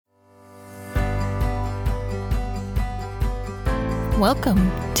Welcome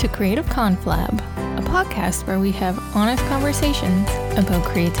to Creative Conflab, a podcast where we have honest conversations about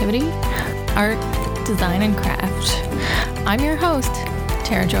creativity, art, design, and craft. I'm your host,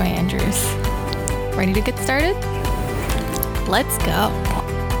 Tara Joy Andrews. Ready to get started? Let's go.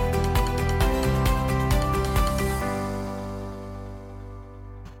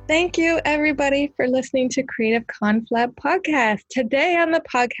 Thank you, everybody, for listening to Creative Conflab podcast. Today on the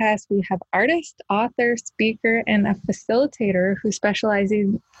podcast, we have artist, author, speaker, and a facilitator who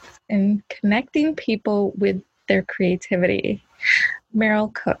specializes in connecting people with their creativity,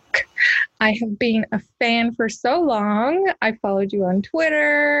 Meryl Cook. I have been a fan for so long. I followed you on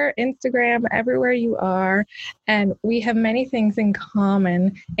Twitter, Instagram, everywhere you are, and we have many things in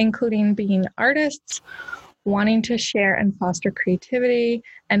common, including being artists, wanting to share and foster creativity,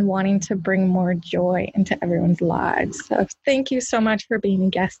 and wanting to bring more joy into everyone's lives. So thank you so much for being a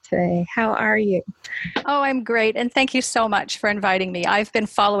guest today. How are you? Oh, I'm great. And thank you so much for inviting me. I've been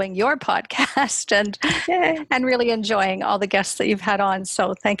following your podcast and really enjoying all the guests that you've had on.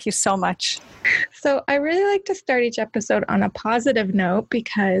 So thank you so much. So I really like to start each episode on a positive note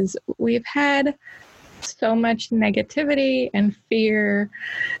because we've had so much negativity and fear,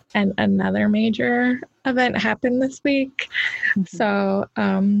 and another major event happened this week. Mm-hmm. So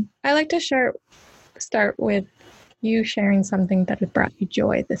I like to start with you sharing something that has brought you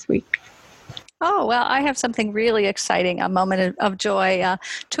joy this week. Oh, well, I have something really exciting, a moment of joy.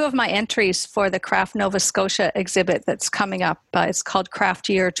 Two of my entries for the Craft Nova Scotia exhibit that's coming up, it's called Craft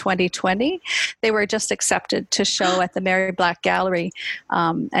Year 2020. They were just accepted to show at the Mary Black Gallery,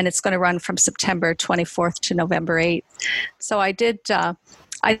 and it's going to run from September 24th to November 8th. So I did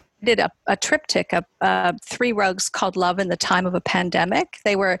a triptych of 3 rugs called Love in the Time of a Pandemic.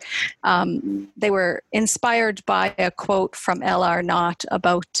 They were inspired by a quote from L.R. Knott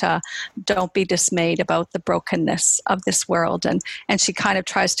about don't be dismayed about the brokenness of this world. And she kind of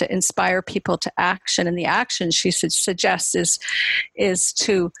tries to inspire people to action. And the action she suggests is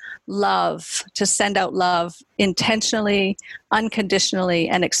to love, to send out love intentionally, unconditionally,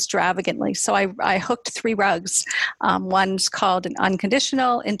 and extravagantly. So I hooked 3 rugs. One's called an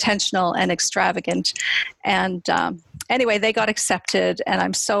unconditional, intentional, and extravagant. And anyway, they got accepted, and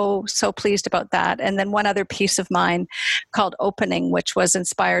I'm so pleased about that. And then one other piece of mine called Opening, which was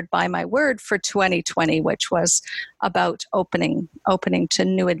inspired by my word for 2020, which was about opening to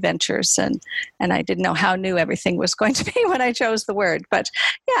new adventures. And I didn't know how new everything was going to be when I chose the word. But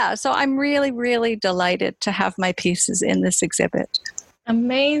yeah, so I'm really, really delighted to have my pieces in this exhibit.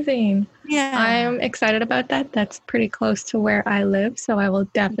 Amazing. Yeah. I'm excited about that. That's pretty close to where I live, so I will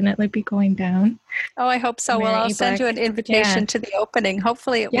definitely be going down. Oh, I hope so. Well, I'll send you an invitation to the opening.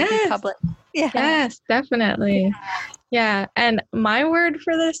 Hopefully it will be public. Yeah. Yes, definitely. Yeah. And my word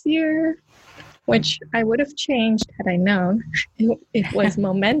for this year, which I would have changed had I known, it was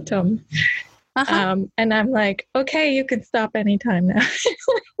momentum. Uh-huh. And I'm like, okay, you can stop anytime now.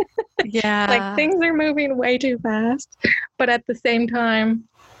 Yeah. Like things are moving way too fast, but at the same time,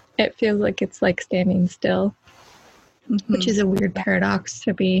 it feels like it's like standing still, which is a weird paradox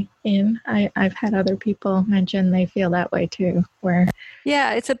to be in. I've had other people mention they feel that way too, where...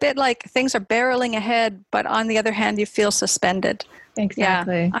 Yeah, it's a bit like things are barreling ahead, but on the other hand, you feel suspended.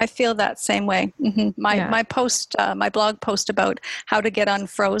 Exactly. Yeah, I feel that same way. Mm-hmm. My blog post about how to get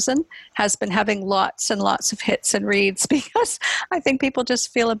unfrozen has been having lots and lots of hits and reads because I think people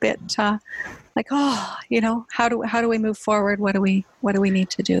just feel a bit like, how do we move forward? What do we need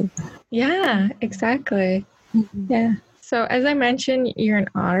to do? Yeah, exactly. Mm-hmm. Yeah. So as I mentioned, you're an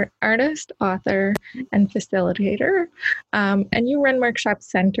artist, author, and facilitator, and you run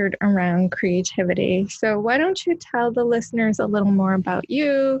workshops centered around creativity. So why don't you tell the listeners a little more about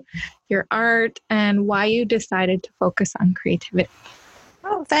you, your art, and why you decided to focus on creativity?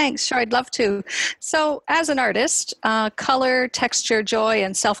 Oh, thanks. Sure, I'd love to. So as an artist, color, texture, joy,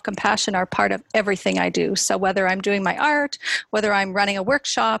 and self-compassion are part of everything I do. So whether I'm doing my art, whether I'm running a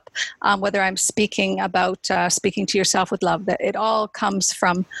workshop, whether I'm speaking about speaking to yourself with love, that it all comes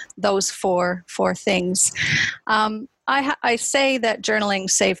from those four things. I say that journaling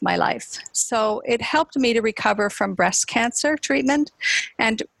saved my life. So it helped me to recover from breast cancer treatment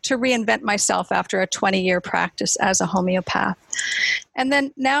and to reinvent myself after a 20-year practice as a homeopath. And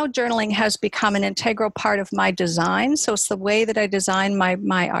then now journaling has become an integral part of my design. So it's the way that I design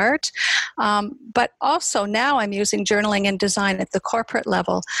my art. But also now I'm using journaling and design at the corporate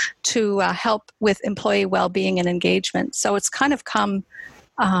level to help with employee well-being and engagement. So it's kind of come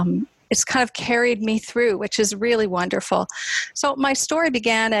it's kind of carried me through, which is really wonderful. So my story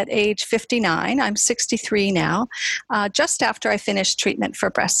began at age 59. I'm 63 now, just after I finished treatment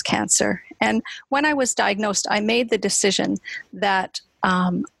for breast cancer. And when I was diagnosed, I made the decision that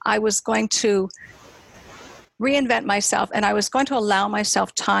I was going to reinvent myself, and I was going to allow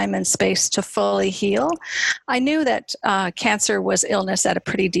myself time and space to fully heal. I knew that cancer was illness at a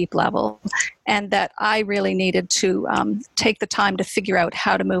pretty deep level, and that I really needed to take the time to figure out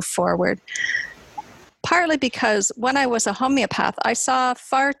how to move forward. Partly because when I was a homeopath, I saw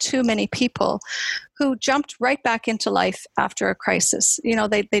far too many people who jumped right back into life after a crisis. You know,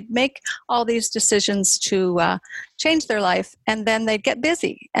 they'd make all these decisions to change their life, and then they'd get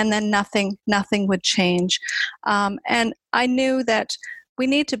busy, and then nothing would change. And I knew that we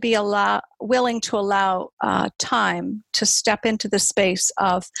need to be willing to allow time to step into the space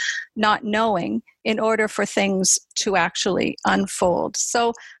of not knowing in order for things to actually unfold.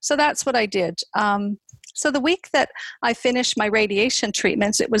 So that's what I did. So the week that I finished my radiation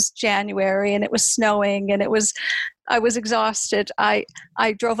treatments, it was January and it was snowing and I was exhausted. I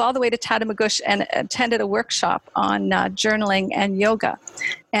drove all the way to Tatamagouche and attended a workshop on journaling and yoga.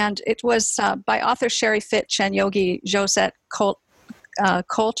 And it was by author Sherry Fitch and yogi Josette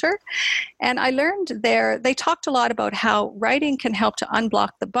Coulter. And I learned there, they talked a lot about how writing can help to unblock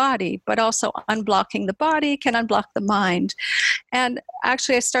the body, but also unblocking the body can unblock the mind. And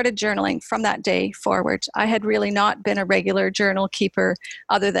actually, I started journaling from that day forward. I had really not been a regular journal keeper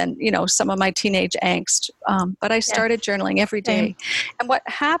other than, some of my teenage angst. But I started journaling every day. And what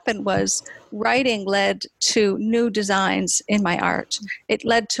happened was writing led to new designs in my art. It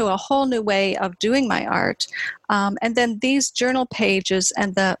led to a whole new way of doing my art. And then these journal pages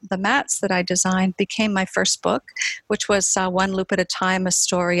and the mats that I designed became my first book, which was One Loop at a Time, a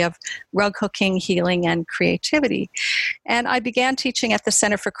story of rug hooking, healing, and creativity. And I began teaching at the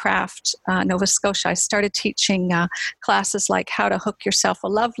Center for Craft, Nova Scotia. I started teaching classes like how to hook yourself a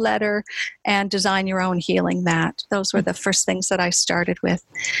love letter and design your own healing mat. Those were the first things that I started with.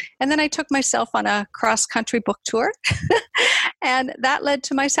 And then I took myself on a cross-country book tour, and that led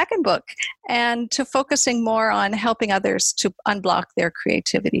to my second book and to focusing more on helping others to unblock their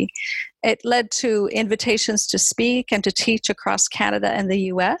creativity. It led to invitations to speak and to teach across Canada and the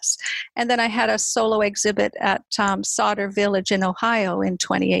US. And then I had a solo exhibit at Sauder Village in Ohio in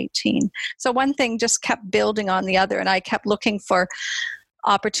 2018. So one thing just kept building on the other, and I kept looking for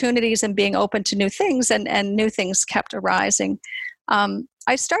opportunities and being open to new things, and new things kept arising.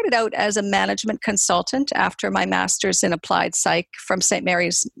 I started out as a management consultant after my master's in applied psych from St.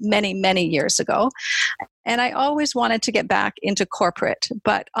 Mary's many, many years ago. And I always wanted to get back into corporate,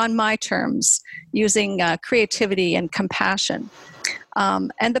 but on my terms, using creativity and compassion.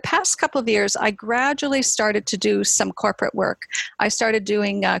 And the past couple of years, I gradually started to do some corporate work. I started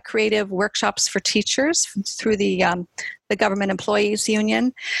doing creative workshops for teachers through the Government Employees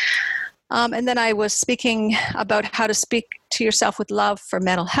Union. And then I was speaking about how to speak to yourself with love for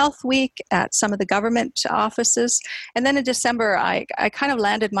Mental Health Week at some of the government offices. And then in December, I kind of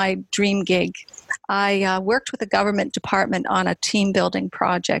landed my dream gig. I worked with a government department on a team building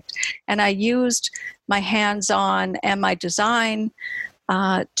project, and I used my hands-on and my design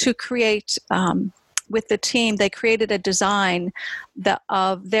to create with the team. They created a design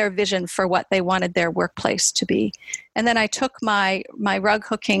of their vision for what they wanted their workplace to be. And then I took my rug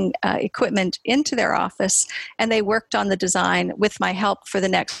hooking equipment into their office, and they worked on the design with my help for the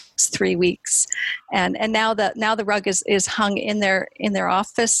next 3 weeks. And now the rug is hung in their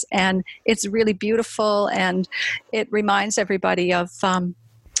office, and it's really beautiful, and it reminds everybody of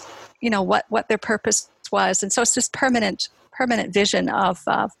what their purpose was. And so it's this permanent vision of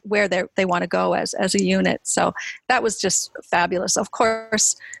where they want to go as a unit. So that was just fabulous. Of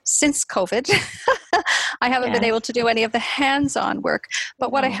course, since COVID, I haven't been able to do any of the hands-on work.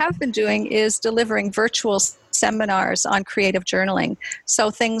 But what I have been doing is delivering virtual seminars on creative journaling. So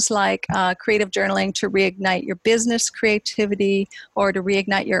things like creative journaling to reignite your business creativity or to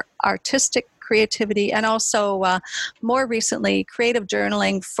reignite your artistic creativity, and also more recently, creative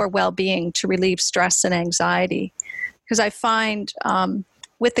journaling for well-being to relieve stress and anxiety. Because I find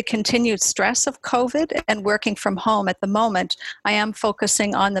with the continued stress of COVID and working from home at the moment, I am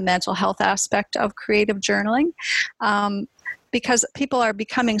focusing on the mental health aspect of creative journaling. Because people are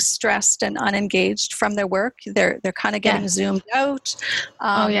becoming stressed and unengaged from their work. They're kind of getting zoomed out.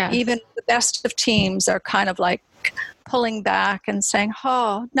 Even the best of teams are kind of like pulling back and saying,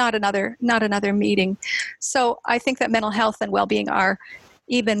 not another meeting. So I think that mental health and well-being are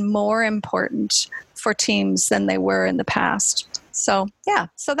even more important for teams than they were in the past. So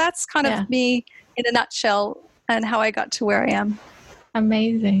that's kind of me in a nutshell and how I got to where I am.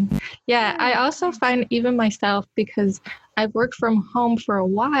 Amazing. Yeah, I also find even myself, because I've worked from home for a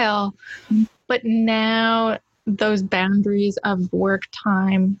while, but now those boundaries of work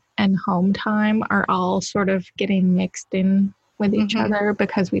time and home time are all sort of getting mixed in with each other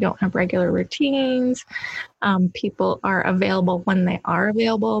because we don't have regular routines. People are available when they are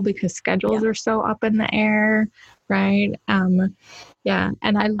available because schedules are so up in the air, right? Yeah,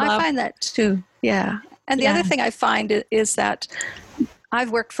 and I find that too. Yeah. And the other thing I find is that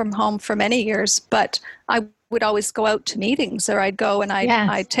I've worked from home for many years, but I would always go out to meetings, or I'd go and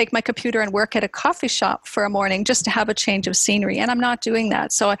I'd take my computer and work at a coffee shop for a morning just to have a change of scenery. And I'm not doing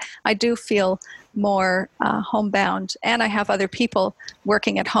that. So I do feel more homebound, and I have other people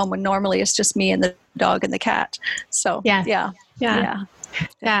working at home when normally it's just me and the dog and the cat. So yeah.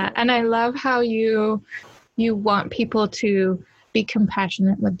 And I love how you want people to be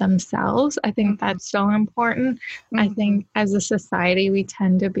compassionate with themselves. I think that's so important. I think as a society, we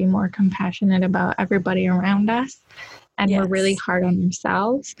tend to be more compassionate about everybody around us, and we're really hard on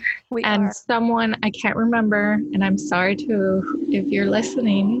ourselves. We are. Someone, I can't remember, and I'm sorry if you're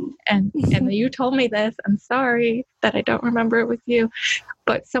listening and you told me this, I'm sorry that I don't remember it with you,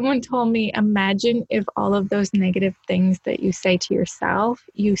 but someone told me, imagine if all of those negative things that you say to yourself,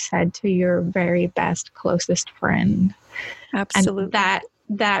 you said to your very best, closest friend. Absolutely. And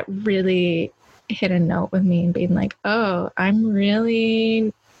that really hit a note with me, and being like, oh, I'm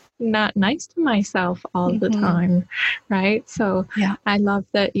really not nice to myself all the time, right? So I love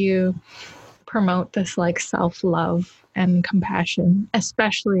that you promote this like self-love and compassion,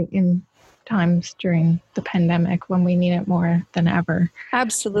 especially in times during the pandemic when we need it more than ever.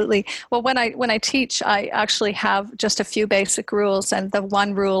 Absolutely. Well, when I teach, I actually have just a few basic rules, and the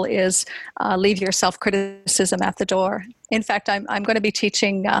one rule is leave your self-criticism at the door. In fact, I'm going to be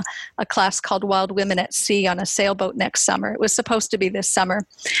teaching a class called Wild Women at Sea on a sailboat next summer. It was supposed to be this summer.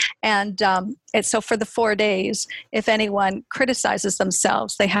 And so for the 4 days, if anyone criticizes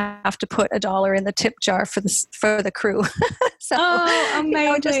themselves, they have to put $1 in the tip jar for the crew. So,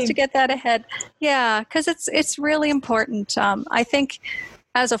 amazing. Just to get that ahead. Yeah, because it's really important. I think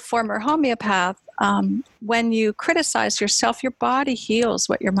as a former homeopath, when you criticize yourself, your body heals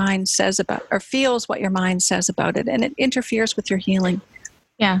what your mind says about, or feels what your mind says about it, and it interferes with your healing.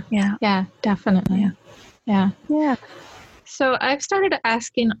 Yeah, definitely. Yeah. So I've started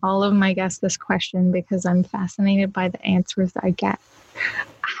asking all of my guests this question because I'm fascinated by the answers I get.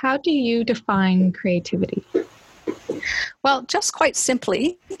 How do you define creativity? Well, just quite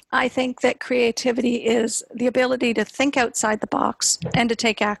simply, I think that creativity is the ability to think outside the box and to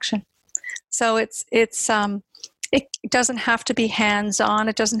take action. So it doesn't have to be hands-on.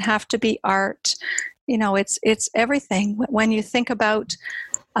 It doesn't have to be art. It's everything. When you think about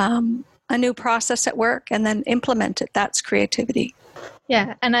a new process at work and then implement it, that's creativity.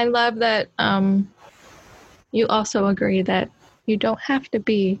 Yeah, and I love that you also agree that you don't have to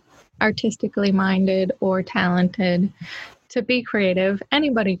be artistically minded or talented to be creative.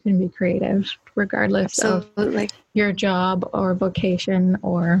 Anybody can be creative, regardless of your job or vocation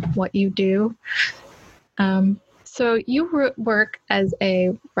or what you do. So you work as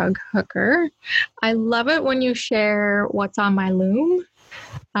a rug hooker. I love it when you share what's on my loom.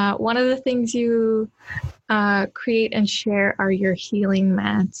 One of the things you create and share are your healing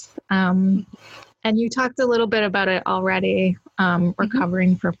mats. And you talked a little bit about it already,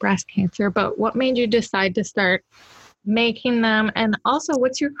 recovering from breast cancer, but what made you decide to start making them? And also,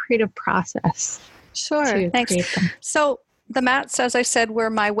 what's your creative process? Sure, thanks. So the mats, as I said, were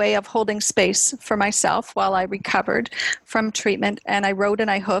my way of holding space for myself while I recovered from treatment, and I wrote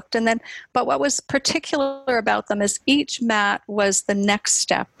and I hooked. But what was particular about them is each mat was the next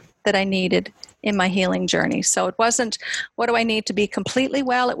step that I needed in my healing journey. So it wasn't, what do I need to be completely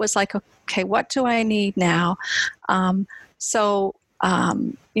well? It was like, okay, what do I need now?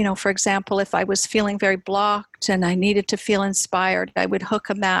 For example, if I was feeling very blocked and I needed to feel inspired, I would hook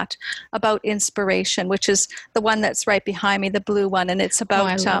a mat about inspiration, which is the one that's right behind me, the blue one. And it's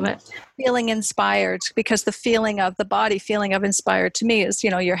about feeling inspired, because the feeling of the body, feeling of inspired to me is,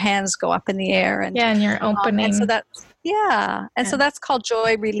 your hands go up in the air. And you're opening. And so that's, so that's called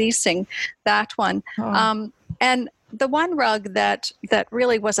joy releasing, that one. And the one rug that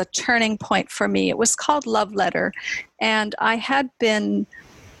really was a turning point for me, it was called Love Letter. And I had been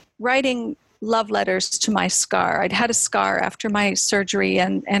writing love letters to my scar. I'd had a scar after my surgery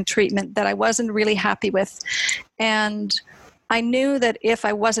and treatment that I wasn't really happy with. And I knew that if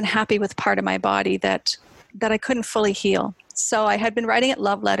I wasn't happy with part of my body, that that I couldn't fully heal. So I had been writing it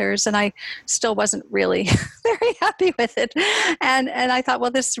love letters, and I still wasn't really very happy with it. And I thought,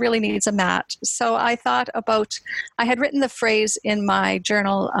 well, this really needs a mat. So I thought about, I had written the phrase in my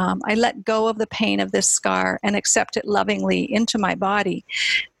journal, I let go of the pain of this scar and accept it lovingly into my body.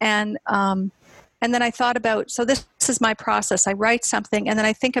 And then I thought about, so this is my process. I write something, and then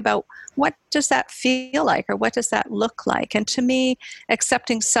I think about, what does that feel like, or what does that look like? And to me,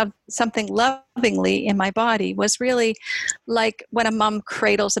 accepting something lovingly in my body was really like when a mom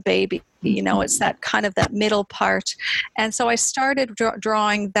cradles a baby. You know, it's that kind of that middle part. And so I started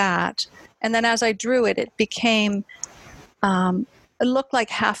drawing that. And then as I drew it, it became, it looked like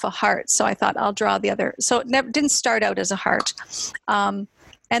half a heart. So I thought, I'll draw the other. So it didn't start out as a heart.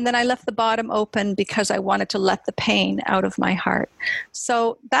 And then I left the bottom open because I wanted to let the pain out of my heart.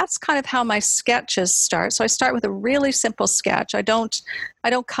 So that's kind of how my sketches start. So I start with a really simple sketch. I don't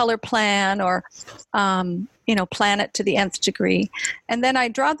color plan or, plan it to the nth degree. And then I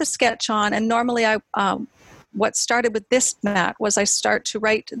draw the sketch on. And normally what started with this mat was I start to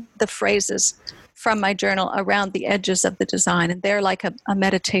write the phrases from my journal around the edges of the design. And they're like a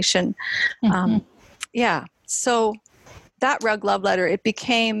meditation. So that rug love letter, it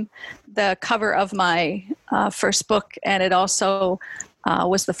became the cover of my first book, and it also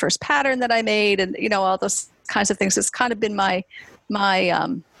was the first pattern that I made, and all those kinds of things. It's kind of been my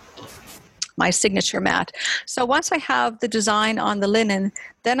signature mat. So once I have the design on the linen,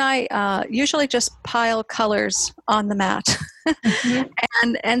 then I usually just pile colors on the mat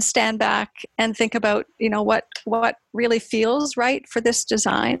and stand back and think about what really feels right for this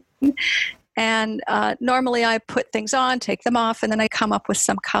design. And normally I put things on, take them off, and then I come up with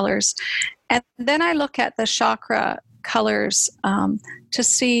some colors. And then I look at the chakra colors to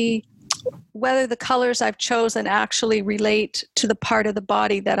see whether the colors I've chosen actually relate to the part of the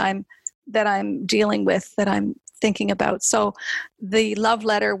body that I'm dealing with, that I'm thinking about. So the love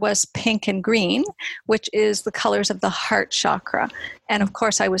letter was pink and green, which is the colors of the heart chakra. And of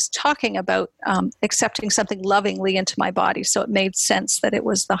course, I was talking about accepting something lovingly into my body. So it made sense that it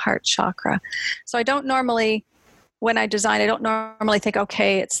was the heart chakra. So I don't normally, when I design, I don't normally think,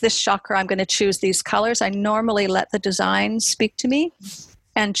 okay, it's this chakra, I'm going to choose these colors. I normally let the design speak to me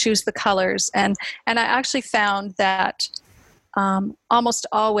and choose the colors. And I actually found that almost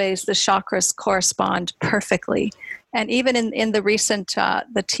always the chakras correspond perfectly. And even in the recent,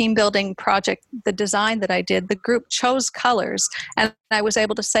 the team building project, the design that I did, the group chose colors, and I was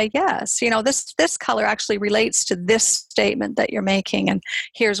able to say, yes, this color actually relates to this statement that you're making, and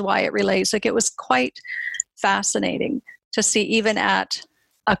here's why it relates. Like, it was quite fascinating to see, even at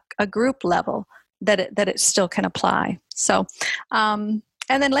a group level, that it still can apply. So, and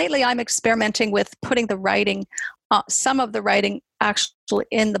then lately I'm experimenting with putting the writing, some of the writing actually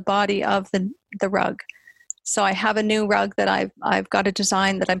in the body of the rug. So I have a new rug that I've got a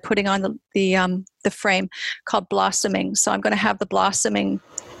design that I'm putting on the frame called Blossoming. So I'm going to have the blossoming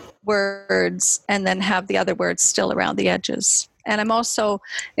words and then have the other words still around the edges. And I'm also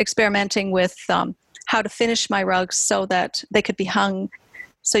experimenting with how to finish my rugs so that they could be hung,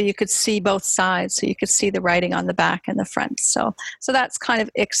 so you could see both sides, so you could see the writing on the back and the front. So that's kind of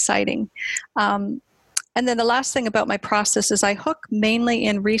exciting. And then the last thing about my process is I hook mainly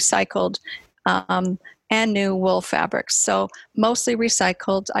in recycled and new wool fabrics. So mostly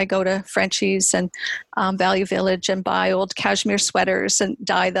recycled. I go to Frenchies and Value Village and buy old cashmere sweaters and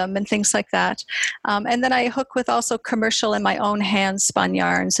dye them and things like that. And then I hook with also commercial and my own hand spun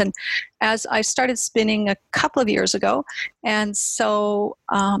yarns. And as I started spinning a couple of years ago, and so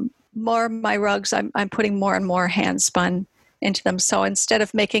more of my rugs, I'm putting more and more hand spun into them. So instead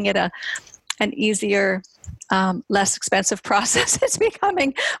of making it an easier, less expensive process, it's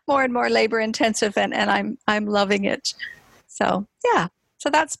becoming more and more labor intensive, and I'm loving it. So yeah, so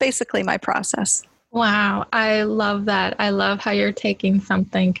that's basically my process. Wow, I love that. I love how you're taking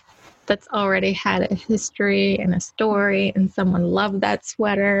something that's already had a history and a story, and someone loved that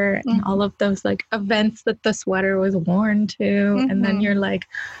sweater and all of those like events that the sweater was worn to, and then you're like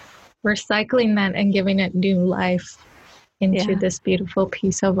recycling that and giving it new life into this beautiful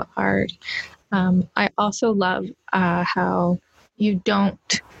piece of art. I also love how you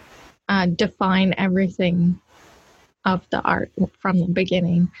don't define everything of the art from the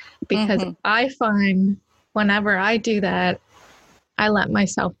beginning, because I find whenever I do that, I let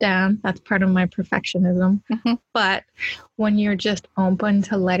myself down. That's part of my perfectionism. But when you're just open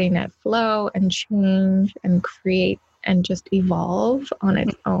to letting it flow and change and create and just evolve on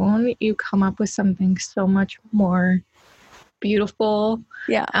its own, you come up with something so much more beautiful.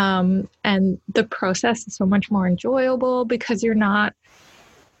 And the process is so much more enjoyable because you're not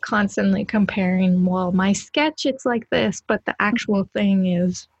constantly comparing, well, my sketch, it's like this, but the actual thing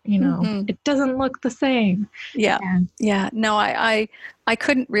is, it doesn't look the same. Yeah. No, I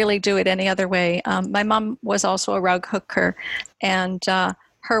couldn't really do it any other way. My mom was also a rug hooker, and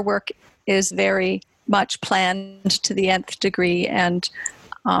her work is very much planned to the nth degree, and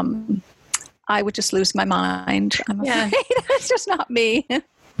I would just lose my mind, I'm afraid. It's just not me.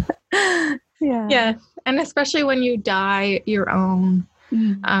 Yeah. And especially when you dye your own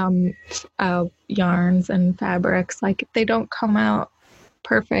yarns and fabrics, like they don't come out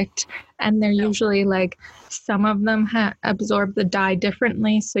perfect, and they're usually like, some of them absorb the dye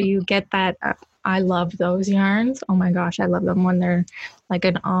differently, so you get that. I love those yarns. Oh my gosh, I love them when they're like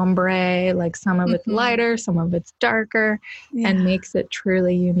an ombre, like some of it's lighter, some of it's darker, and makes it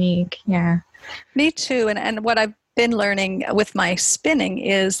truly unique. Yeah. Me too. And what I've been learning with my spinning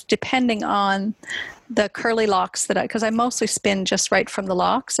is, depending on the curly locks because I mostly spin just right from the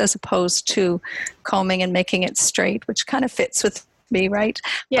locks, as opposed to combing and making it straight, which kind of fits with me, right?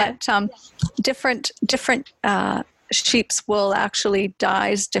 Yeah. But different sheep's wool actually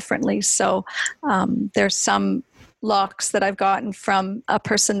dyes differently. So there's some locks that I've gotten from a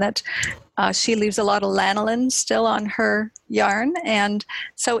person that she leaves a lot of lanolin still on her yarn, and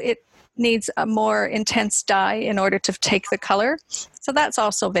so it needs a more intense dye in order to take the color. So that's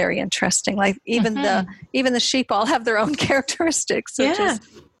also very interesting. Like even the sheep all have their own characteristics, which is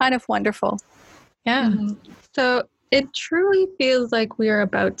kind of wonderful. Yeah. So it truly feels like we are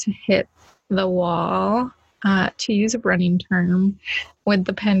about to hit the wall, to use a running term, with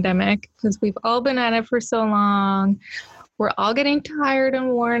the pandemic, because we've all been at it for so long. We're all getting tired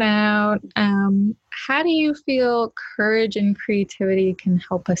and worn out. How do you feel courage and creativity can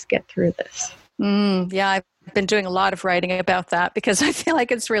help us get through this? Yeah, I've been doing a lot of writing about that because I feel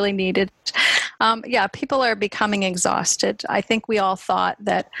like it's really needed. People are becoming exhausted. I think we all thought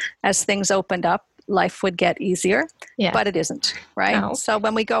that as things opened up, life would get easier, but it isn't, right? No. So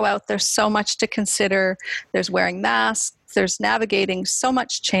when we go out, there's so much to consider. There's wearing masks, there's navigating so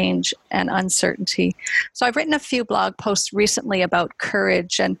much change and uncertainty. So I've written a few blog posts recently about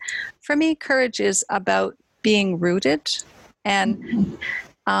courage. And for me, courage is about being rooted. And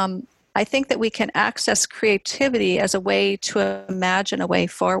I think that we can access creativity as a way to imagine a way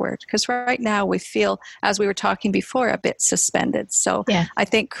forward. Because right now we feel, as we were talking before, a bit suspended. So I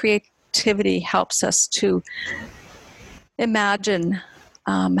think creativity helps us to imagine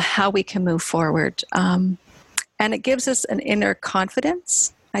how we can move forward. And it gives us an inner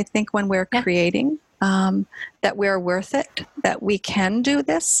confidence, I think, when we're creating, that we're worth it, that we can do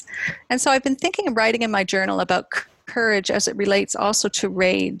this. And so I've been thinking and writing in my journal about courage as it relates also to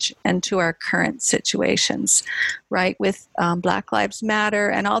rage and to our current situations, right? With Black Lives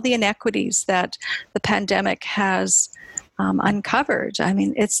Matter and all the inequities that the pandemic has uncovered. I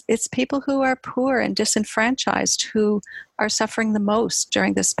mean, it's people who are poor and disenfranchised who are suffering the most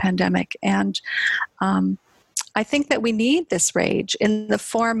during this pandemic. And I think that we need this rage in the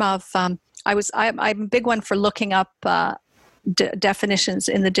form of, I'm a big one for looking up definitions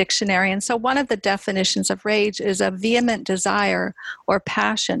in the dictionary. And so one of the definitions of rage is a vehement desire or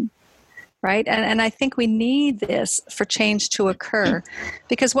passion, right? And I think we need this for change to occur,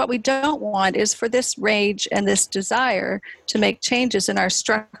 because what we don't want is for this rage and this desire to make changes in our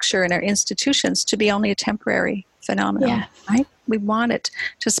structure and our institutions to be only a temporary phenomenon, right? We want it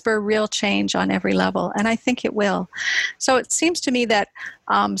to spur real change on every level, and I think it will. So it seems to me that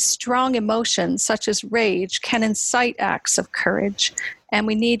strong emotions such as rage can incite acts of courage, and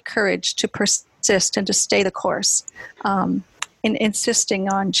we need courage to persist and to stay the course in insisting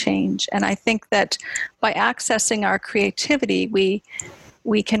on change. And I think that by accessing our creativity,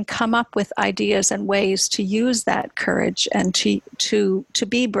 we can come up with ideas and ways to use that courage and to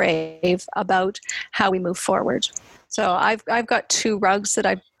be brave about how we move forward. So I've got 2 rugs that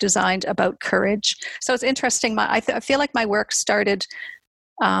I've designed about courage. So it's interesting. I feel like my work started,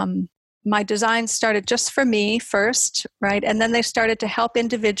 my design started just for me first, right? And then they started to help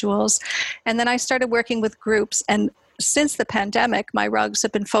individuals. And then I started working with groups. And since the pandemic, my rugs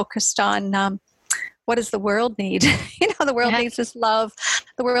have been focused on what does the world need? The world needs this love.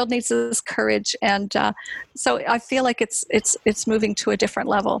 The world needs this courage. And so I feel like it's moving to a different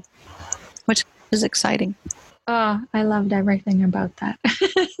level, which is exciting. Oh, I loved everything about that.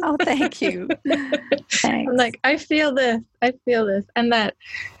 Oh, thank you. Thanks. I'm like, I feel this. And that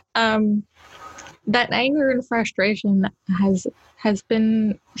that anger and frustration has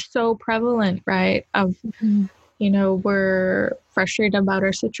been so prevalent, right? Of we're frustrated about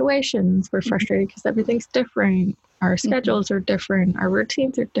our situations. We're frustrated because everything's different. Our schedules are different. Our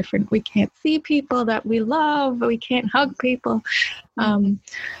routines are different. We can't see people that we love. We can't hug people.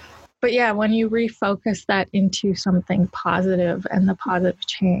 But yeah, when you refocus that into something positive and the positive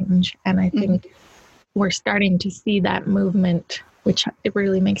change, and I think we're starting to see that movement, which it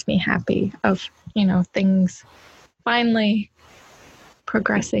really makes me happy of, things finally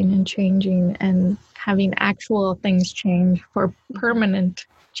progressing and changing and having actual things change for permanent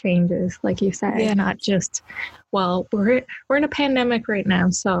changes, like you said, not just, well, we're in a pandemic right now,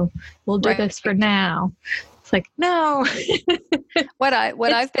 so we'll do this for now. It's like, no. What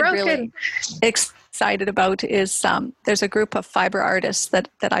I've been really excited about is there's a group of fiber artists that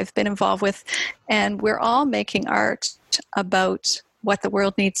I've been involved with, and we're all making art about what the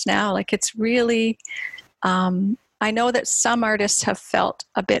world needs now. Like, it's really I know that some artists have felt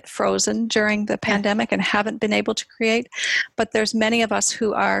a bit frozen during the pandemic and haven't been able to create, but there's many of us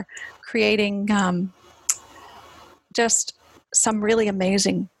who are creating just some really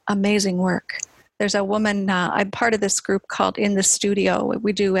amazing work. There's a woman, I'm part of this group called In the Studio.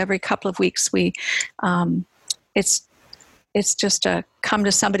 We do every couple of weeks. It's just a come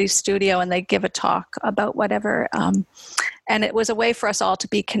to somebody's studio and they give a talk about whatever. And it was a way for us all to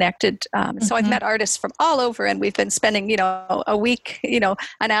be connected. So I've met artists from all over, and we've been spending, a week,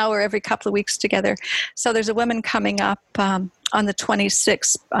 an hour every couple of weeks together. So there's a woman coming up on the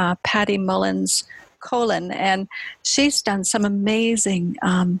 26th, Patty Mullins Colin, and she's done some amazing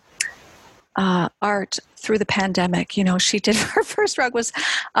art through the pandemic. She did, her first rug was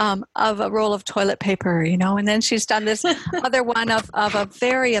of a roll of toilet paper, and then she's done this other one of a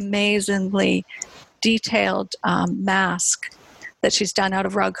very amazingly detailed mask that she's done out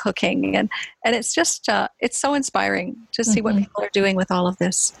of rug hooking. And it's just, it's so inspiring to see what people are doing with all of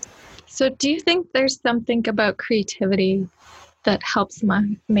this. So do you think there's something about creativity that helps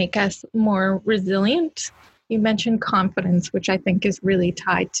make us more resilient? You mentioned confidence, which I think is really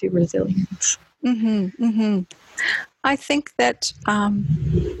tied to resilience. I think that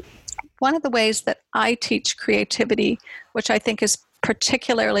one of the ways that I teach creativity, which I think is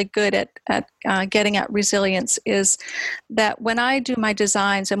particularly good at getting at resilience, is that when I do my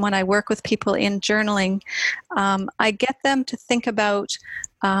designs and when I work with people in journaling, I get them to think about,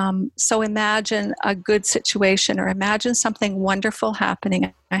 so imagine a good situation or imagine something wonderful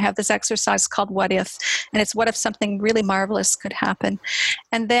happening. I have this exercise called What If, and it's what if something really marvelous could happen.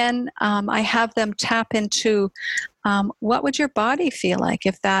 And then I have them tap into what would your body feel like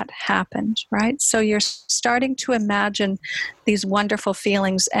if that happened, right? So you're starting to imagine these wonderful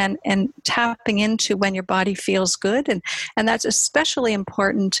feelings and tapping into when your body feels good. And that's especially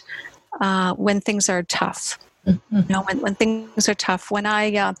important when things are tough. When things are tough. When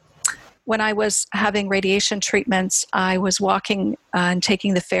I was having radiation treatments, I was walking and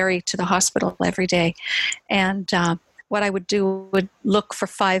taking the ferry to the hospital every day. And what I would do would look for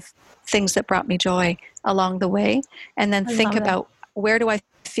 5 things that brought me joy along the way, and then think about where do I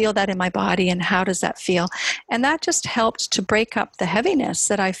feel that in my body and how does that feel? And that just helped to break up the heaviness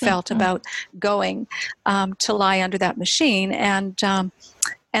that I felt about going to lie under that machine. And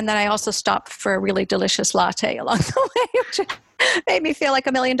then I also stopped for a really delicious latte along the way, which made me feel like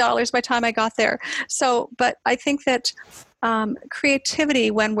 $1 million by the time I got there. So, but I think that creativity,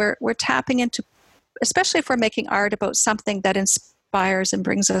 when we're tapping into, especially if we're making art about something that inspires and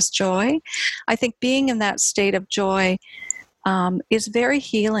brings us joy, I think being in that state of joy is very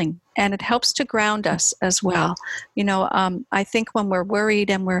healing, and it helps to ground us as well. I think when we're worried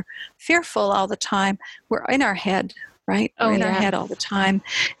and we're fearful all the time, we're in our head, right? We're in our head all the time,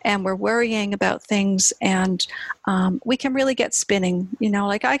 and we're worrying about things, and we can really get spinning.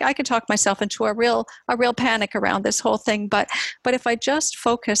 Like I could talk myself into a real panic around this whole thing, but if I just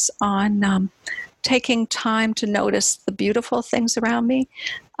focus on taking time to notice the beautiful things around me,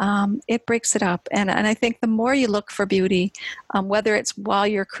 it breaks it up. And I think the more you look for beauty, whether it's while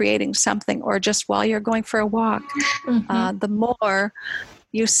you're creating something or just while you're going for a walk, the more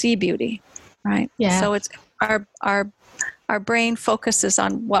you see beauty, right? Yeah. So it's our brain focuses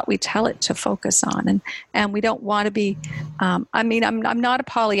on what we tell it to focus on, and we don't want to be. I'm not a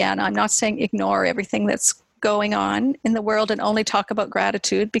Pollyanna. I'm not saying ignore everything that's going on in the world and only talk about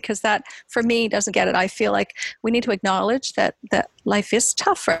gratitude, because that, for me, doesn't get it. I feel like we need to acknowledge that life is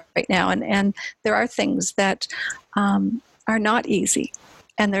tough right now, and there are things that are not easy,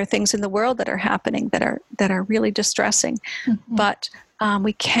 and there are things in the world that are happening that are really distressing. But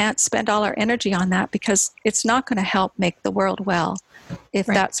we can't spend all our energy on that, because it's not going to help make the world well if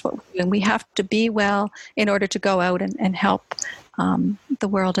that's what we're doing. We have to be well in order to go out and help the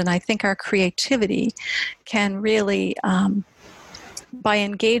world. And I think our creativity can really, by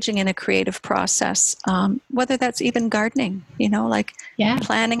engaging in a creative process, whether that's even gardening, like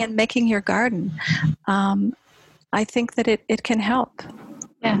planning and making your garden, I think that it can help.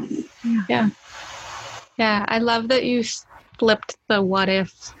 Yeah. Yeah. Yeah. I love that you flipped the what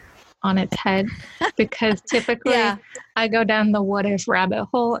if on its head, because typically I go down the what if rabbit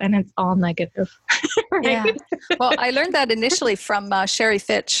hole and it's all negative. Right? Yeah. Well, I learned that initially from Sherry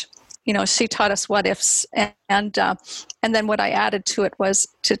Fitch. She taught us what ifs, and then what I added to it was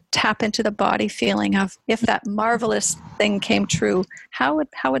to tap into the body feeling of, if that marvelous thing came true, how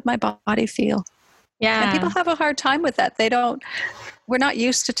would my body feel? Yeah. And people have a hard time with that. We're not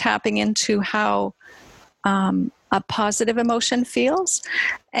used to tapping into how a positive emotion feels,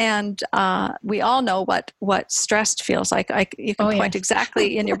 and we all know what stressed feels like. You can point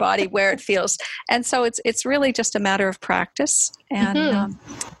exactly in your body where it feels, and so it's really just a matter of practice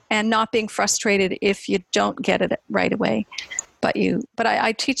and not being frustrated if you don't get it right away. But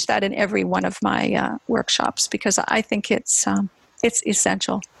I teach that in every one of my workshops, because I think it's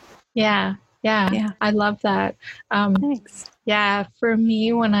essential. Yeah. I love that. Thanks. Yeah, for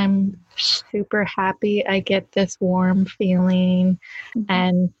me, when I'm super happy, I get this warm feeling,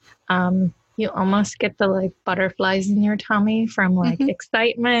 and you almost get the like butterflies in your tummy from like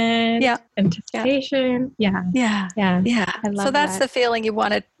excitement, anticipation. Yeah. I love so that's that. the feeling you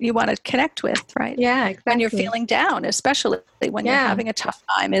want to connect with, right? Yeah, exactly. When you're feeling down, especially when you're having a tough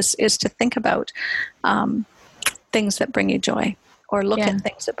time, is to think about things that bring you joy, or look at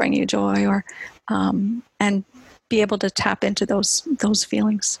things that bring you joy, or and be able to tap into those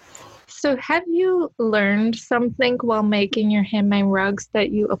feelings. So have you learned something while making your handmade rugs that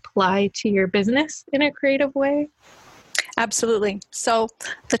you apply to your business in a creative way? Absolutely. So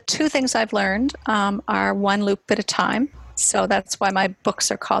the two things I've learned are one loop at a time. So that's why my books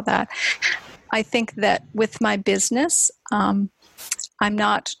are called that. I think that with my business, I'm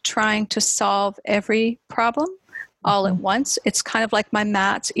not trying to solve every problem all at once. It's kind of like my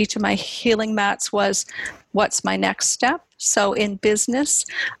mats. Each of my healing mats was, what's my next step? So in business,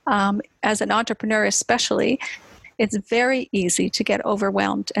 as an entrepreneur especially, it's very easy to get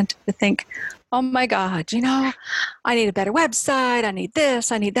overwhelmed and to think, oh my God, I need a better website. I need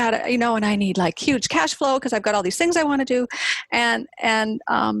this, I need that, and I need like huge cash flow because I've got all these things I want to do. And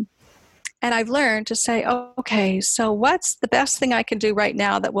I've learned to say, okay, so what's the best thing I can do right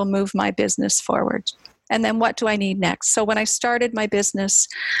now that will move my business forward? And then what do I need next? So when I started my business,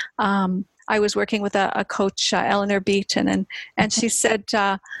 I was working with a coach, Eleanor Beaton, and she said,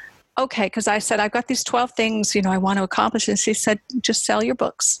 okay, because I said, I've got these 12 things, I want to accomplish. And she said, just sell your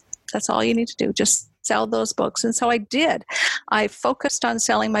books. That's all you need to do. Just sell those books. And so I did. I focused on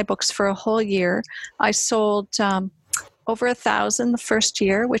selling my books for a whole year. I sold over 1,000 the first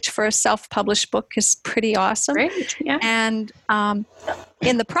year, which for a self-published book is pretty awesome. Great. Yeah. And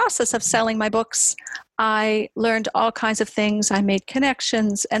in the process of selling my books, I learned all kinds of things. I made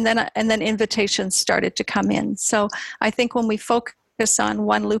connections, and then invitations started to come in. So I think when we focus on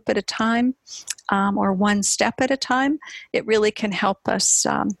one loop at a time, or one step at a time, it really can help us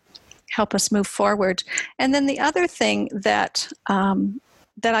move forward. And then the other thing that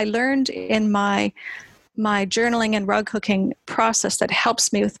I learned in my journaling and rug hooking process that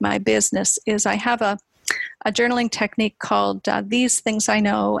helps me with my business is I have a journaling technique called These Things I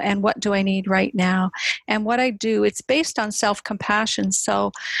Know and What Do I Need Right Now. And what I do, it's based on self-compassion.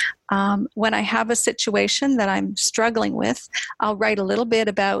 So when I have a situation that I'm struggling with, I'll write a little bit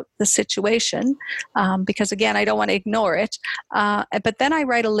about the situation because, again, I don't want to ignore it. But then I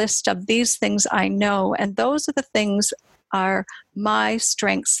write a list of these things I know, and those are the things are my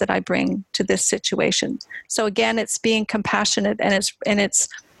strengths that I bring to this situation. So again, it's being compassionate, and it's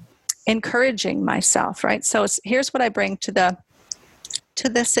encouraging myself, right? So here's what I bring to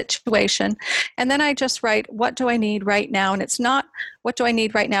this situation. And then I just write, what do I need right now? And it's not what do I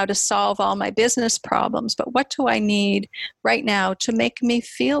need right now to solve all my business problems, but what do I need right now to make me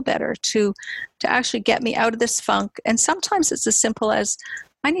feel better, to actually get me out of this funk. And sometimes it's as simple as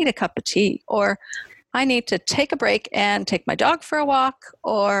I need a cup of tea, or I need to take a break and take my dog for a walk,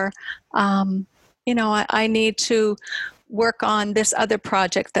 or, I need to work on this other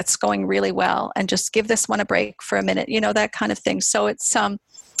project that's going really well and just give this one a break for a minute, that kind of thing. So it's,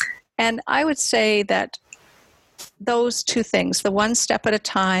 and I would say that those two things, the one step at a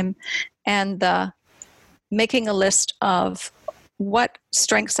time and the making a list of what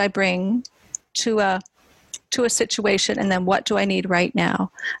strengths I bring to a situation, and then what do I need right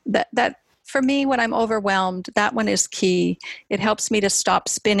now, that for me, when I'm overwhelmed, that one is key. It helps me to stop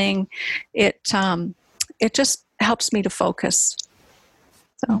spinning. It just helps me to focus.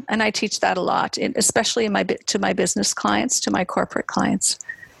 So, and I teach that a lot, especially to my business clients, to my corporate clients.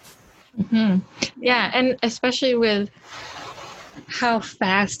 Mm-hmm. Yeah, and especially with how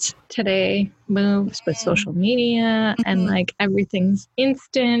fast today moves with social media and like everything's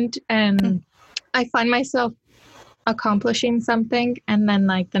instant, and I find myself accomplishing something and then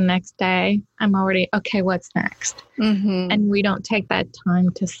like the next day I'm already okay, what's next? And we don't take that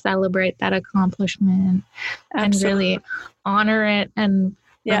time to celebrate that accomplishment. Absolutely. And really honor it and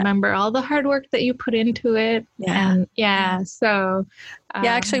remember all the hard work that you put into it. And so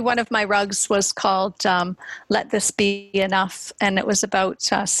actually one of my rugs was called Let This Be Enough, and it was about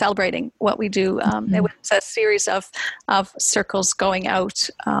celebrating what we do. It was a series of circles going out,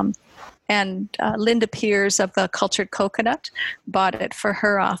 and Linda Peers of the Cultured Coconut bought it for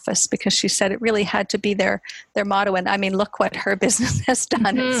her office because she said it really had to be their motto. And I mean, look what her business has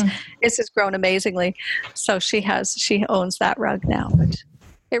done. It's just grown amazingly. So she owns that rug now. But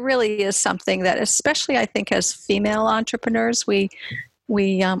it really is something that, especially I think as female entrepreneurs, we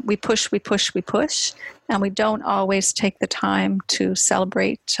push, and we don't always take the time to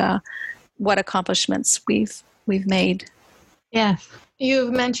celebrate what accomplishments we've made. Yes.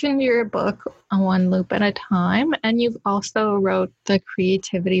 You've mentioned your book, One Loop at a Time, and you've also wrote the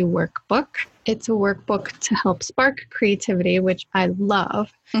Creativity Workbook. It's a workbook to help spark creativity, which I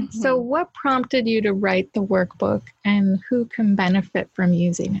love. So what prompted you to write the workbook, and who can benefit from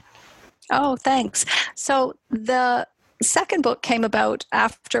using it? Oh, thanks. So the second book came about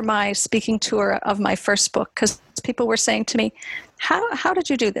after my speaking tour of my first book, because people were saying to me, how did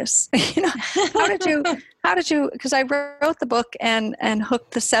you do this? How did you, because I wrote the book and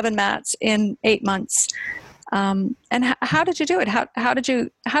hooked the 7 mats in 8 months. And how did you do it? How did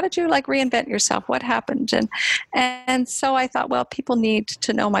you like reinvent yourself? What happened? And so I thought, well, people need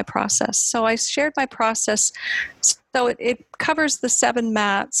to know my process. So I shared my process. So it covers the 7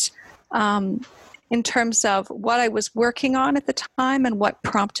 mats, in terms of what I was working on at the time and what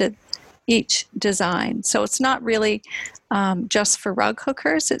prompted each design. So it's not really just for rug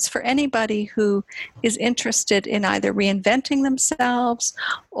hookers. It's for anybody who is interested in either reinventing themselves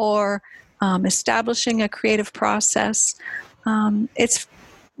or establishing a creative process. It's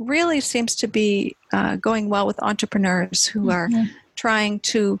really seems to be going well with entrepreneurs who are trying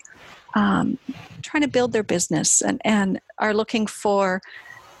to build their business and are looking for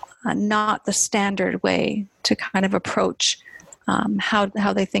not the standard way to kind of approach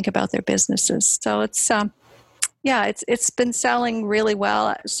how they think about their businesses. So it's been selling really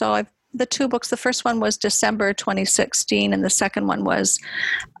well. So the 2 books, the first one was December 2016, and the second one was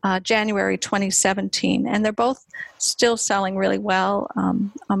January 2017, and they're both still selling really well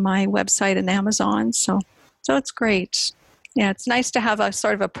on my website and Amazon. So it's great. Yeah, it's nice to have a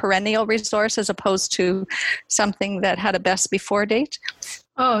sort of a perennial resource as opposed to something that had a best before date.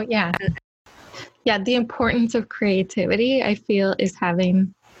 Oh, yeah. Yeah, the importance of creativity, I feel, is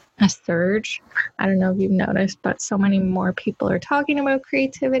having a surge. I don't know if you've noticed, but so many more people are talking about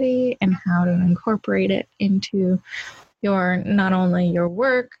creativity and how to incorporate it into not only your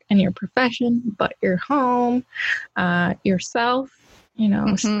work and your profession, but your home, yourself,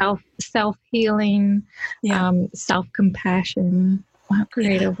 self-healing, self-compassion,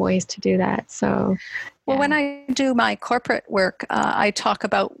 creative ways to do that. So, well, when I do my corporate work, I talk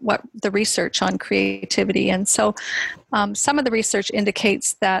about what the research on creativity. And so some of the research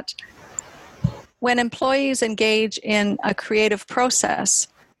indicates that when employees engage in a creative process,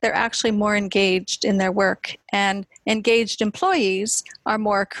 they're actually more engaged in their work, and engaged employees are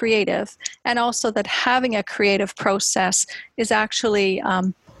more creative. And also that having a creative process is actually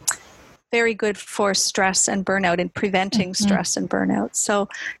very good for stress and burnout and preventing stress and burnout. So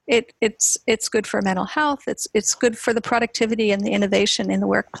it's good for mental health. It's good for the productivity and the innovation in the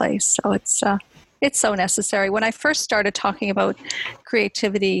workplace. So it's so necessary. When I first started talking about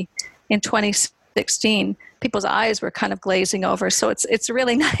creativity in 2016, people's eyes were kind of glazing over. So it's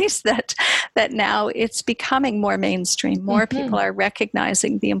really nice that now it's becoming more mainstream. More people are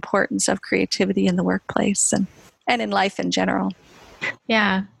recognizing the importance of creativity in the workplace and in life in general.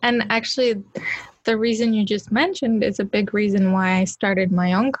 Yeah. And actually, the reason you just mentioned is a big reason why I started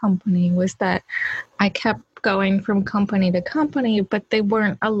my own company, was that I kept going from company to company, but they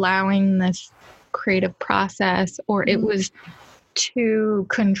weren't allowing this creative process, or it was too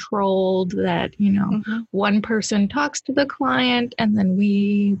controlled that, one person talks to the client and then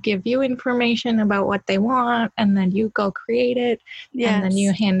we give you information about what they want and then you go create it. Yes. And then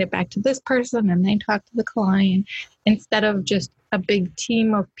you hand it back to this person and they talk to the client, instead of just a big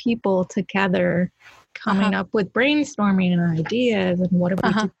team of people together coming up with brainstorming and ideas and what if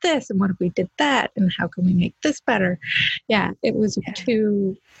we did this and what if we did that and how can we make this better. Yeah, it was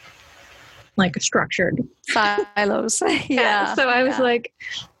too like structured. Silos. Yeah. So I was like,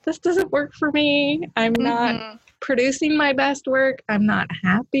 this doesn't work for me. I'm not producing my best work. I'm not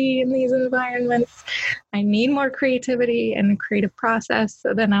happy in these environments. I need more creativity and a creative process.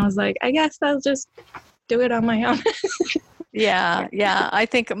 So then I was like, I guess I'll just do it on my own. Yeah. I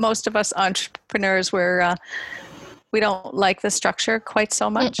think most of us entrepreneurs we don't like the structure quite so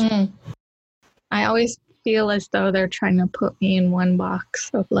much. I always feel as though they're trying to put me in one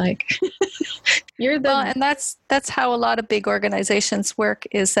box of like, you're the... Well, and that's how a lot of big organizations work,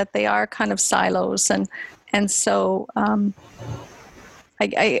 is that they are kind of silos. And so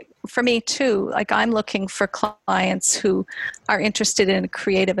I for me too, like I'm looking for clients who are interested in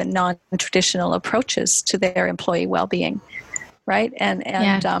creative and non-traditional approaches to their employee well-being, right?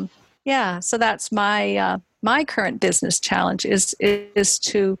 And so that's my current business challenge is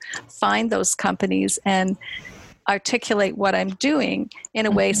to find those companies and articulate what I'm doing in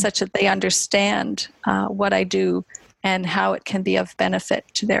a way such that they understand what I do and how it can be of benefit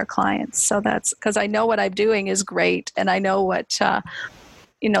to their clients. So that's because I know what I'm doing is great, and I know what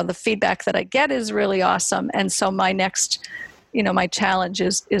the feedback that I get is really awesome. And so my next, my challenge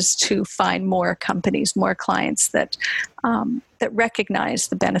is to find more companies, more clients that recognize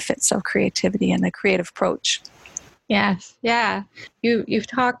the benefits of creativity and the creative approach. Yes. Yeah. You've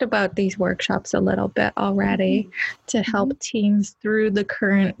talked about these workshops a little bit already to help teams through the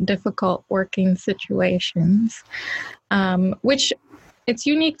current difficult working situations, which it's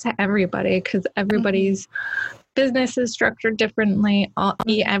unique to everybody because everybody's business is structured differently.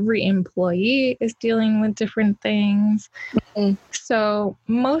 Every employee is dealing with different things. So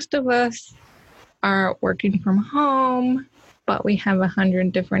most of us are working from home, but we have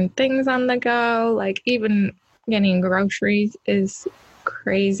 100 different things on the go. Like even getting groceries is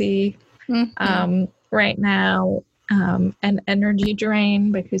crazy right now. An energy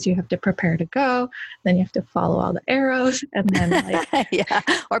drain because you have to prepare to go, then you have to follow all the arrows, and then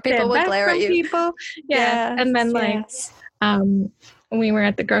or people will glare at you. People. And then we were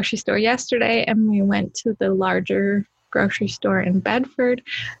at the grocery store yesterday, and we went to the larger grocery store in Bedford,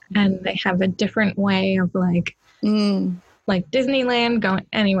 and they have a different way of like Disneyland going.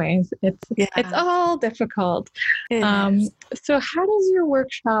 Anyways, it's all difficult. So how does your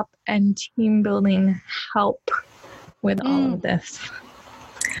workshop and team building help with all of this?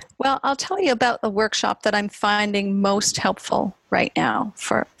 Well, I'll tell you about the workshop that I'm finding most helpful right now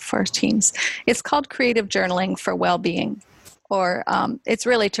for teams. It's called Creative Journaling for Wellbeing, or it's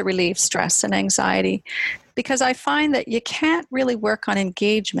really to relieve stress and anxiety, because I find that you can't really work on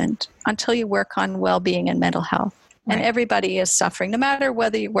engagement until you work on well-being and mental health. And everybody is suffering, no matter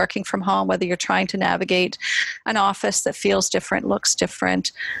whether you're working from home, whether you're trying to navigate an office that feels different, looks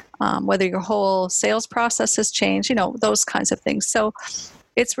different, whether your whole sales process has changed, those kinds of things. So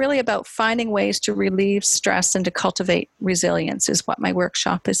it's really about finding ways to relieve stress and to cultivate resilience is what my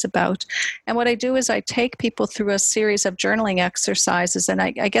workshop is about. And what I do is I take people through a series of journaling exercises, and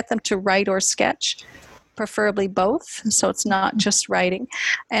I get them to write or sketch, preferably both, so it's not just writing.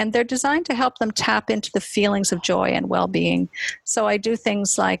 And they're designed to help them tap into the feelings of joy and well-being. So I do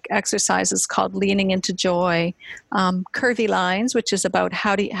things like exercises called Leaning into Joy, Curvy Lines, which is about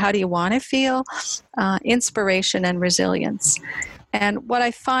how do you want to feel, inspiration and resilience. And what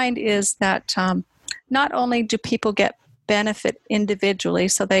I find is that not only do people get benefit individually,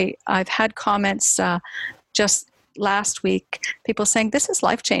 so I've had comments just last week, people saying, this is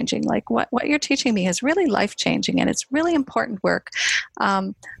life-changing. Like what you're teaching me is really life-changing, and it's really important work.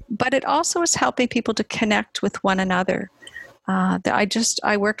 But it also is helping people to connect with one another.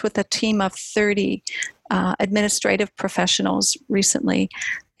 I worked with a team of 30 administrative professionals recently,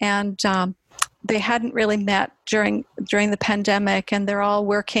 and they hadn't really met during the pandemic, and they're all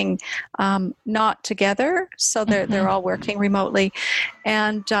working not together, so they're all working remotely,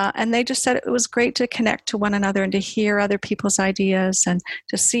 and they just said it was great to connect to one another and to hear other people's ideas and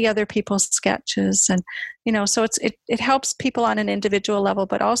to see other people's sketches, and so it helps people on an individual level,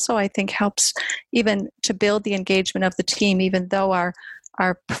 but also I think helps even to build the engagement of the team, even though our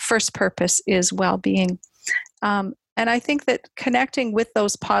first purpose is well-being. And I think that connecting with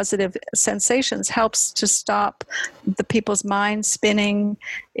those positive sensations helps to stop the people's minds spinning.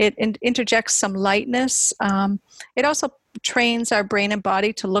 It interjects some lightness. It also trains our brain and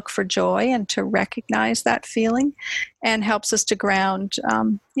body to look for joy and to recognize that feeling, and helps us to ground.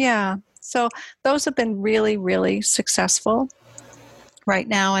 So those have been really, really successful right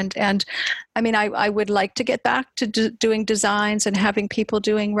now. And I mean, I would like to get back to doing designs and having people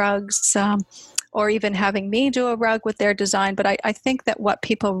doing rugs. or even having me do a rug with their design. But I think that what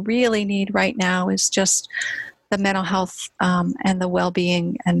people really need right now is just the mental health and the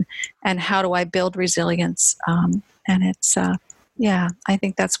well-being, and how do I build resilience. And it's, I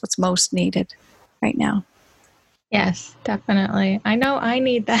think that's what's most needed right now. Yes, definitely. I know I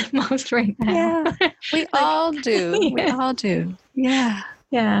need that most right now. Yeah, we all do. Yeah. We all do. Yeah.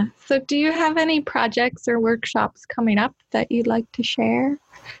 Yeah. So do you have any projects or workshops coming up that you'd like to share?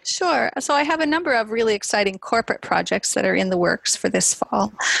 Sure. So I have a number of really exciting corporate projects that are in the works for this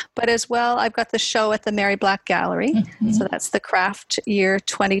fall. But as well, I've got the show at the Mary Black Gallery. Mm-hmm. So that's the Craft Year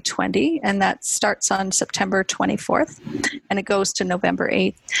 2020. And that starts on September 24th. And it goes to November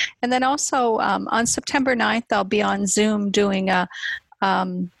 8th. And then also on September 9th, I'll be on Zoom doing a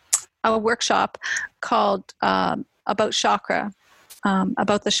workshop called About Chakra.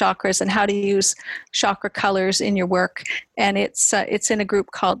 About the chakras and how to use chakra colors in your work. And it's in a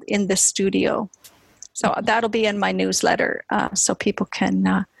group called In the Studio. So that'll be in my newsletter, so people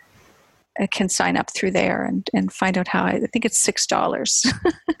can sign up through there and find out how. I think it's $6,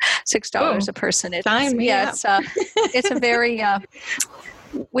 $6 a person. Sign me up. It's a very.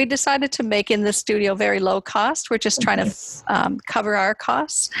 We decided to make In the Studio very low cost. We're just trying to cover our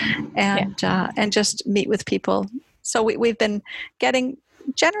costs and just meet with people. So we've been getting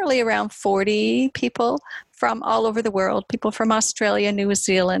generally around 40 people from all over the world, people from Australia, New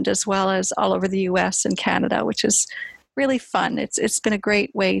Zealand, as well as all over the US and Canada, which is really fun. It's been a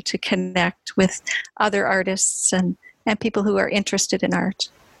great way to connect with other artists and people who are interested in art.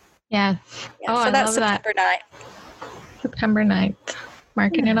 Yes. Yeah, so that's September 9th. September 9th.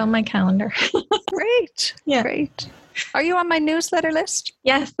 Marking it on my calendar. Great. Yeah. Great. Are you on my newsletter list?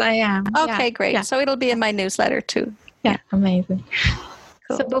 Yes, I am. Okay, great. Yeah. So it'll be in my newsletter too. Yeah, amazing.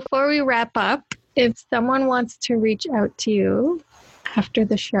 Cool. So before we wrap up, if someone wants to reach out to you after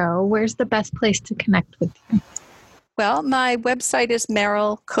the show, where's the best place to connect with you? Well, my website is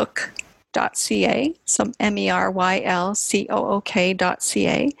merylcook.ca, so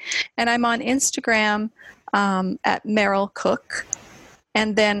MERYLCOOK.ca. And I'm on Instagram at Meryl Cook.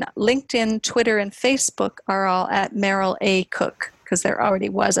 And then LinkedIn, Twitter, and Facebook are all at Meryl A. Cook, because there already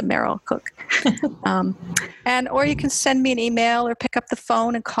was a Meryl Cook. Or you can send me an email or pick up the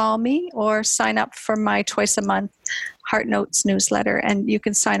phone and call me, or sign up for my twice a month Heart Notes newsletter. And you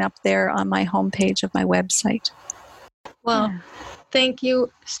can sign up there on my homepage of my website. Well, thank you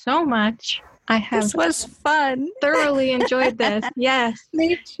so much. This was fun. Thoroughly enjoyed this. Yes.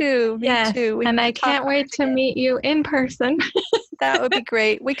 Me too. Me too. And I can't wait to meet you in person. That would be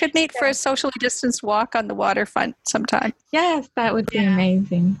great. We could meet for a socially distanced walk on the waterfront sometime. Yes, that would be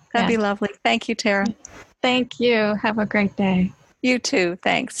amazing. That'd be lovely. Thank you, Tara. Thank you. Have a great day. You too.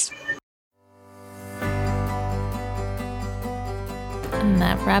 Thanks. And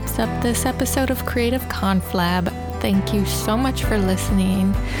that wraps up this episode of Creative Conflab. Thank you so much for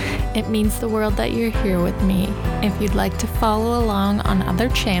listening. It means the world that you're here with me. If you'd like to follow along on other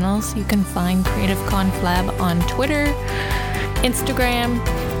channels, you can find Creative Conflab on Twitter, Instagram,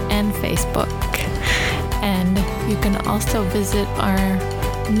 and Facebook. And you can also visit our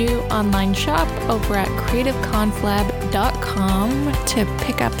new online shop over at creativeconflab.com to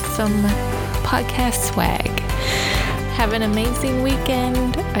pick up some podcast swag. Have an amazing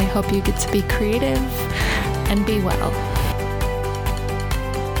weekend. I hope you get to be creative and be well.